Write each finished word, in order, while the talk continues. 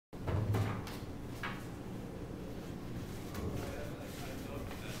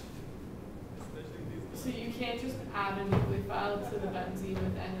can't just add a nucleophile to the benzene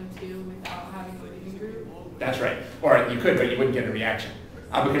with NO2 without having a leaving group? That's right. Or you could, but you wouldn't get a reaction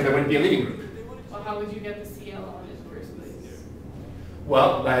because there wouldn't be a leaving group. Well, how would you get the Cl on in the first place?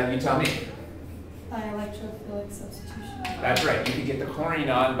 Well, you tell me. By electrophilic substitution. That's right. You could get the chlorine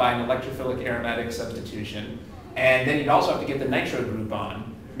on by an electrophilic aromatic substitution. And then you'd also have to get the nitro group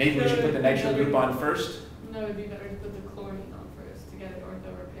on. Maybe we should put the nitro group on first? No, it would be better to put the chlorine on first to get it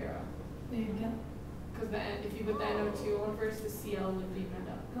ortho or para. There you go. Because if you put the NO2 on first, the Cl would leave it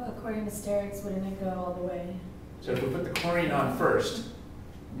up. Well, according to sterics, wouldn't it go all the way? So if we put the chlorine on first,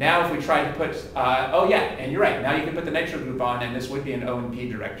 now if we try to put, oh yeah, and you're right, now you can put the nitro group on and this would be an O and P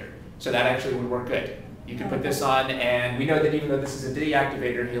director. So that actually would work good. You can put this on, and we know that even though this is a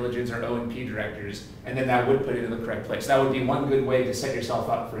deactivator, halogens are O and P directors, and then that would put it in the correct place. That would be one good way to set yourself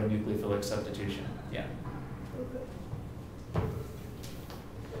up for a nucleophilic substitution. Yeah.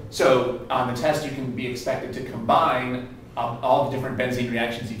 So on the test, you can be expected to combine all the different benzene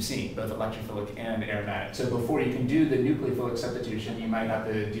reactions you've seen, both electrophilic and aromatic. So before you can do the nucleophilic substitution, you might have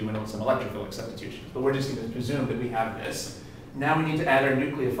to do some electrophilic substitution. But we're just going to presume that we have this. Now we need to add our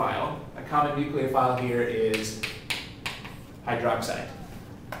nucleophile. A common nucleophile here is hydroxide.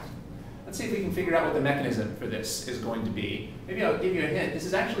 Let's see if we can figure out what the mechanism for this is going to be. Maybe I'll give you a hint. This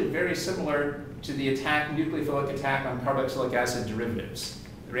is actually very similar to the nucleophilic attack on carboxylic acid derivatives.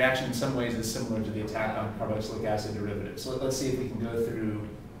 The reaction in some ways is similar to the attack on carboxylic acid derivatives. So let's see if we can go through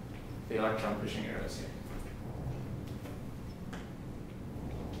the electron pushing arrows here.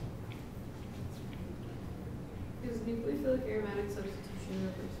 Is nucleophilic aromatic substitution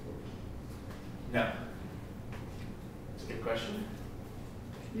reversible? No. That's a good question.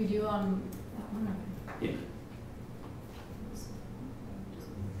 Should we do that one? Yeah.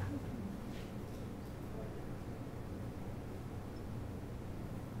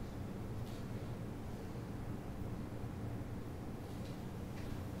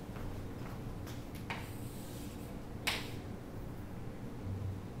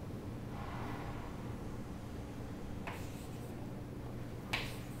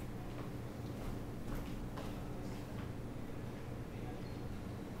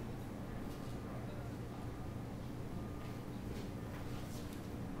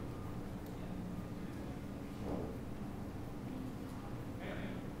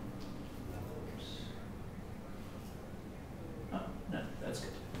 That's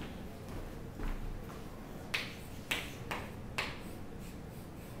good.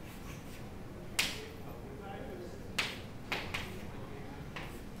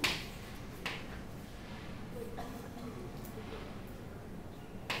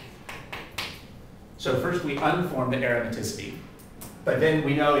 So first we unform the aromaticity. But then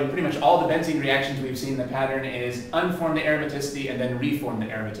we know in pretty much all the benzene reactions we've seen, the pattern is unform the aromaticity and then reform the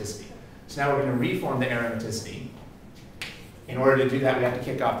aromaticity. So now we're going to reform the aromaticity. In order to do that, we have to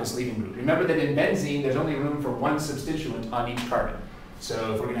kick off this leaving group. Remember that in benzene, there's only room for one substituent on each carbon.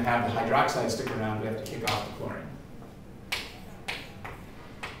 So if we're going to have the hydroxide stick around, we have to kick off the chlorine.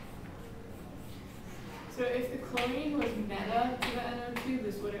 So if the chlorine was meta to the NO2,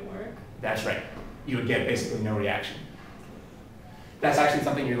 this wouldn't work? That's right. You would get basically no reaction. That's actually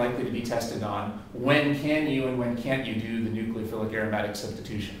something you're likely to be tested on. When can you and when can't you do the nucleophilic aromatic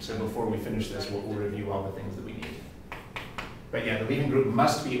substitution? So before we finish this, we'll review all the things that we need. But yeah, the leaving group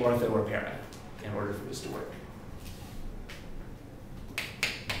must be ortho or para in order for this to work.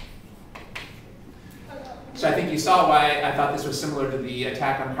 So I think you saw why I thought this was similar to the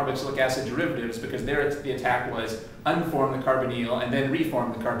attack on carboxylic acid derivatives, because there the attack was unform the carbonyl and then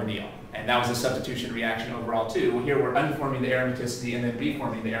reform the carbonyl. And that was a substitution reaction overall too. Well, here we're unforming the aromaticity and then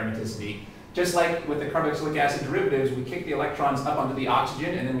reforming the aromaticity. Just like with the carboxylic acid derivatives, we kick the electrons up onto the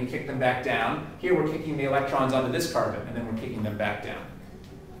oxygen and then we kick them back down. Here we're kicking the electrons onto this carbon and then we're kicking them back down.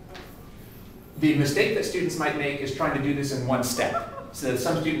 The mistake that students might make is trying to do this in one step. So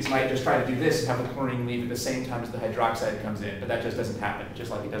some students might just try to do this and have the chlorine leave at the same time as the hydroxide comes in, but that just doesn't happen,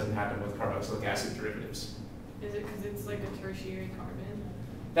 just like it doesn't happen with carboxylic acid derivatives. Is it because it's like a tertiary carbon?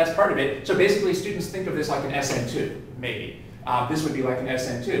 That's part of it. So basically students think of this like an SN2, maybe. This would be like an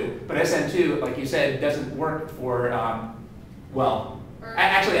SN2, but SN2, like you said, doesn't work for, well,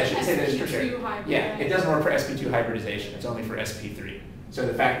 actually I should say that it's tertiary. Yeah, it doesn't work for sp2 hybridization, it's only for sp3. So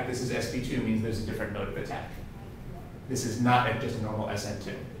the fact that this is sp2 means there's a different mode of attack. This is not just a normal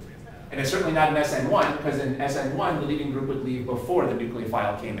SN2. And it's certainly not an SN1, because in SN1, the leaving group would leave before the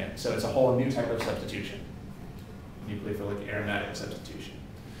nucleophile came in. So it's a whole new type of substitution, nucleophilic aromatic substitution.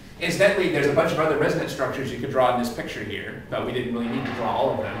 Incidentally, there's a bunch of other resonance structures you could draw in this picture here, but we didn't really need to draw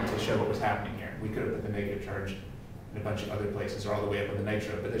all of them to show what was happening here. We could have put the negative charge in a bunch of other places or all the way up on the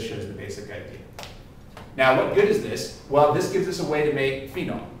nitro, but this shows the basic idea. Now, what good is this? Well, this gives us a way to make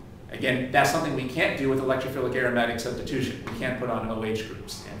phenol. Again, that's something we can't do with electrophilic aromatic substitution. We can't put on OH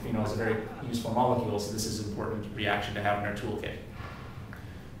groups, and phenol is a very useful molecule, so this is an important reaction to have in our toolkit.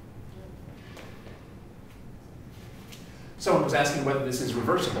 Someone was asking whether this is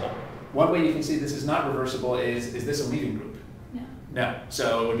reversible. One way you can see this is not reversible is this a leaving group? No. No.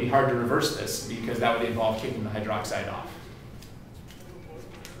 So it would be hard to reverse this because that would involve kicking the hydroxide off.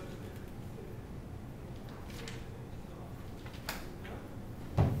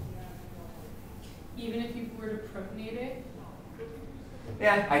 Even if you were to protonate it?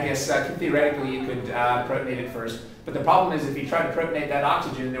 Yeah, I guess theoretically you could protonate it first. But the problem is if you try to protonate that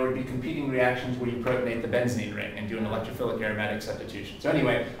oxygen, there would be competing reactions where you protonate the benzene ring and do an electrophilic aromatic substitution. So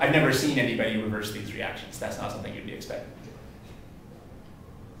anyway, I've never seen anybody reverse these reactions. That's not something you'd be expecting.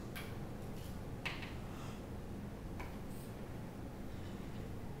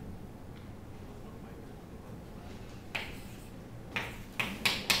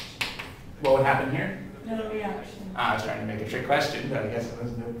 What would happen here? No reaction. I was trying to make a trick question, but I guess it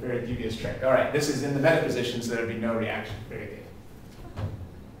was a very dubious trick. All right, this is in the meta position, so there would be no reaction. Very good.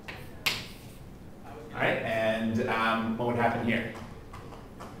 All right, and what would happen here?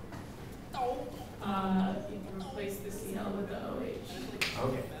 You can replace the Cl with the OH.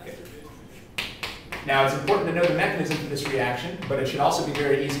 Okay, good. Now, it's important to know the mechanism for this reaction, but it should also be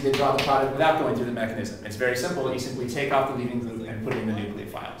very easy to draw the product without going through the mechanism. It's very simple. You simply take off the leaving group and put it in the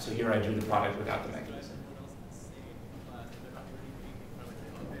nucleophile. So here I drew the product without the mechanism.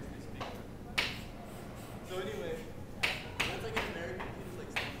 So anyway, that's like an American kid who's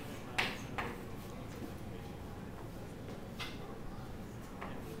like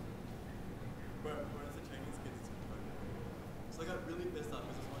but it's a Chinese kid, it's so I got really pissed off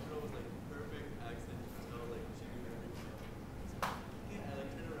because this one girl was like perfect accent, you could tell like she knew everything. So, yeah, I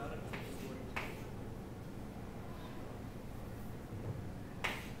like turned around and was like,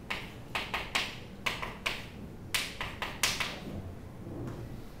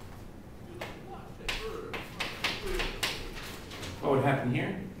 What would happen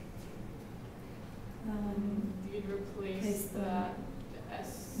here? You'd replace Place the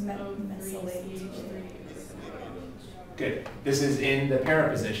SO3CH3. Good. This is in the para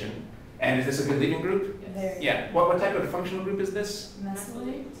position. And is this a good leaving group? There. Yeah. What type of functional group is this?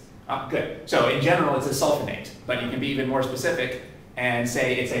 Mesylate. Good. So in general, it's a sulfonate, but you can be even more specific and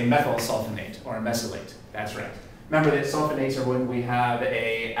say it's a methyl sulfonate or a mesylate. That's right. Remember that sulfonates are when we have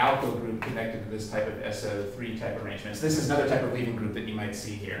a alkyl group connected to this type of SO3 type arrangement. So this is another type of leaving group that you might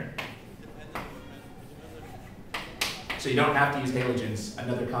see here. So you don't have to use halogens.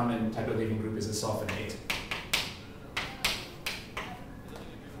 Another common type of leaving group is a sulfonate.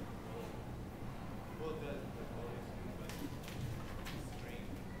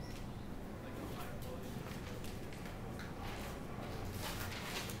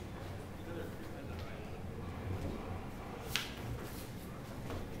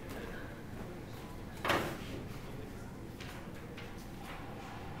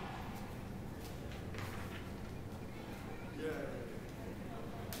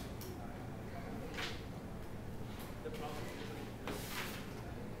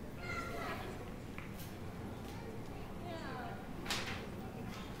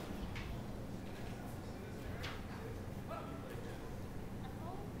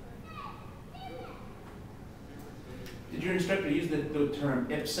 Did your instructor use the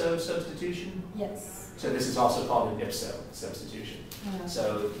term ipso substitution? Yes. So this is also called an ipso substitution.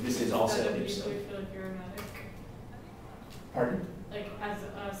 So this is also Instead of ipso. nucleophilic aromatic. Pardon? Like as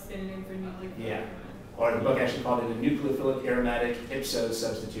a synonym for nucleophilic Yeah. aromatic. Or the book actually called it a nucleophilic aromatic ipso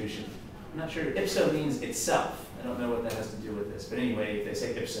substitution. I'm not sure. Ipso means itself. I don't know what that has to do with this. But anyway, if they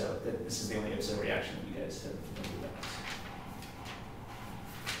say ipso, this is the only ipso reaction that you guys have known about.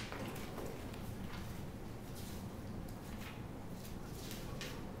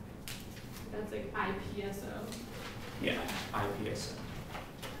 That's like IPSO. Yeah, IPSO.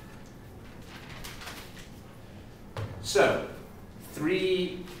 So,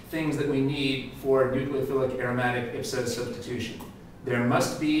 three things that we need for nucleophilic aromatic ipso substitution. There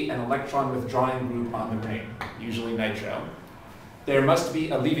must be an electron withdrawing group on the ring, usually nitro. There must be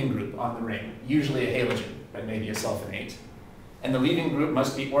a leaving group on the ring, usually a halogen, but maybe a sulfonate. And the leaving group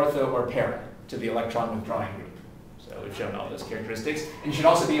must be ortho or para to the electron withdrawing group. So we've shown all those characteristics. And you should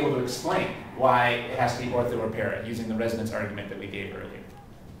also be able to explain why it has to be ortho or para using the resonance argument that we gave earlier.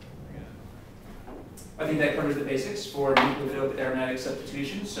 I think that covers the basics for nucleophilic aromatic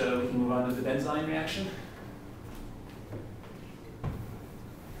substitution, so we can move on to the benzyne reaction.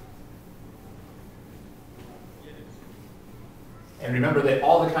 And remember that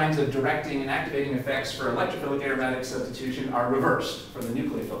all the kinds of directing and activating effects for electrophilic aromatic substitution are reversed for the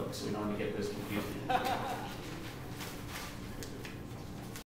nucleophilic, so we don't want to get this confused.